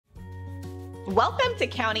Welcome to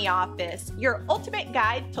County Office, your ultimate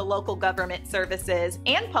guide to local government services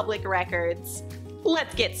and public records.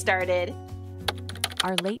 Let's get started.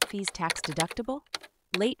 Are late fees tax deductible?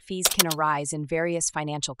 Late fees can arise in various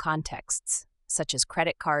financial contexts, such as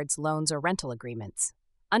credit cards, loans, or rental agreements.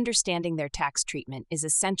 Understanding their tax treatment is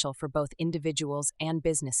essential for both individuals and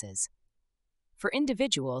businesses. For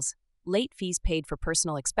individuals, late fees paid for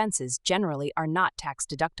personal expenses generally are not tax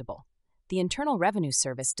deductible. The Internal Revenue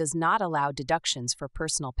Service does not allow deductions for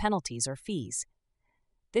personal penalties or fees.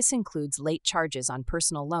 This includes late charges on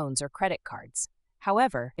personal loans or credit cards.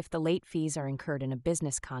 However, if the late fees are incurred in a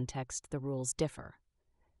business context, the rules differ.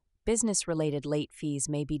 Business-related late fees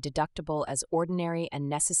may be deductible as ordinary and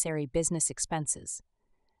necessary business expenses.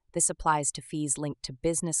 This applies to fees linked to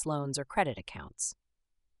business loans or credit accounts.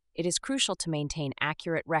 It is crucial to maintain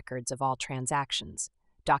accurate records of all transactions.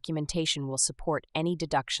 Documentation will support any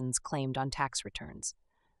deductions claimed on tax returns.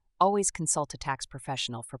 Always consult a tax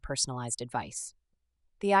professional for personalized advice.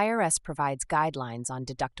 The IRS provides guidelines on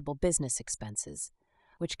deductible business expenses,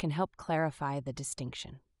 which can help clarify the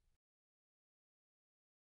distinction.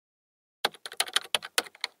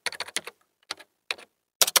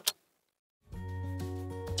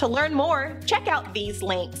 To learn more, check out these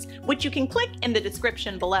links, which you can click in the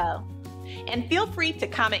description below. And feel free to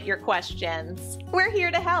comment your questions. We're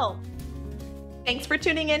here to help. Thanks for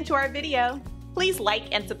tuning in to our video. Please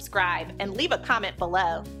like and subscribe and leave a comment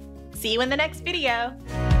below. See you in the next video.